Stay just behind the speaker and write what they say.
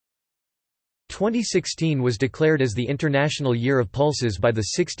2016 was declared as the International Year of Pulses by the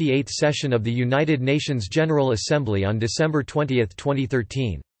 68th session of the United Nations General Assembly on December 20,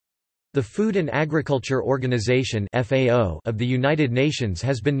 2013. The Food and Agriculture Organization (FAO) of the United Nations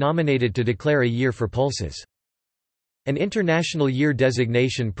has been nominated to declare a year for pulses. An International Year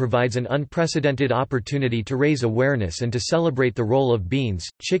designation provides an unprecedented opportunity to raise awareness and to celebrate the role of beans,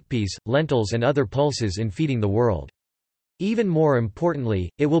 chickpeas, lentils and other pulses in feeding the world. Even more importantly,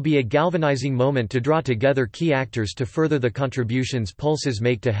 it will be a galvanizing moment to draw together key actors to further the contributions pulses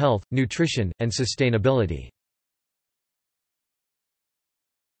make to health, nutrition, and sustainability.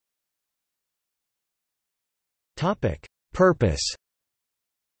 Purpose.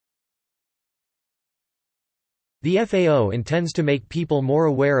 The FAO intends to make people more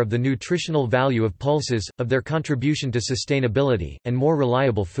aware of the nutritional value of pulses, of their contribution to sustainability, and more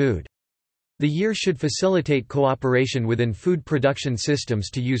reliable food. The year should facilitate cooperation within food production systems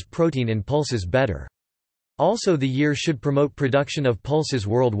to use protein in pulses better. Also, the year should promote production of pulses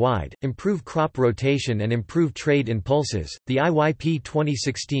worldwide, improve crop rotation, and improve trade in pulses. The IYP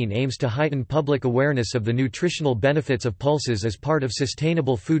 2016 aims to heighten public awareness of the nutritional benefits of pulses as part of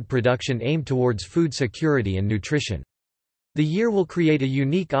sustainable food production aimed towards food security and nutrition. The year will create a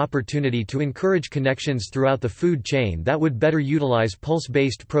unique opportunity to encourage connections throughout the food chain that would better utilize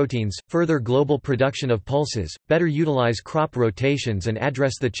pulse-based proteins, further global production of pulses, better utilize crop rotations, and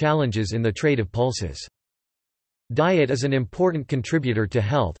address the challenges in the trade of pulses. Diet is an important contributor to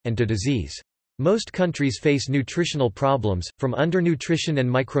health, and to disease. Most countries face nutritional problems, from undernutrition and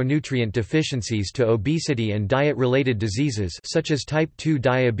micronutrient deficiencies to obesity and diet-related diseases such as type 2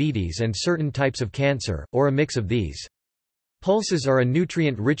 diabetes and certain types of cancer, or a mix of these. Pulses are a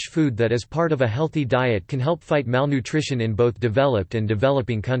nutrient-rich food that as part of a healthy diet can help fight malnutrition in both developed and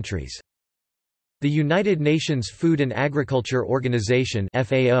developing countries. The United Nations Food and Agriculture Organization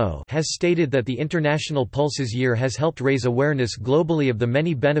 (FAO) has stated that the International Pulses Year has helped raise awareness globally of the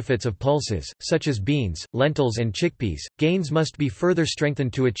many benefits of pulses, such as beans, lentils and chickpeas. Gains must be further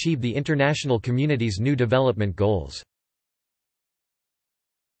strengthened to achieve the international community's new development goals.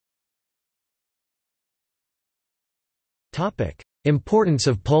 Topic: Importance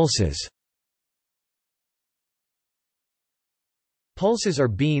of pulses. Pulses are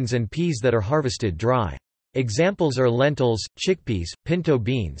beans and peas that are harvested dry. Examples are lentils, chickpeas, pinto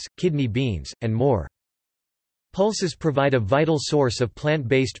beans, kidney beans, and more. Pulses provide a vital source of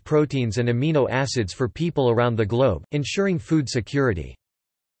plant-based proteins and amino acids for people around the globe, ensuring food security.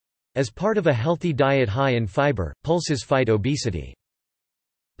 As part of a healthy diet high in fiber, pulses fight obesity.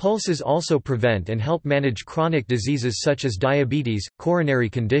 Pulses also prevent and help manage chronic diseases such as diabetes, coronary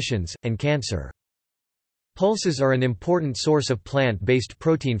conditions, and cancer. Pulses are an important source of plant-based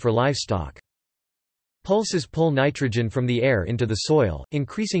protein for livestock. Pulses pull nitrogen from the air into the soil,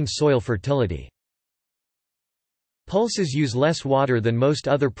 increasing soil fertility. Pulses use less water than most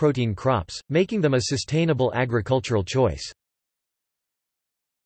other protein crops, making them a sustainable agricultural choice.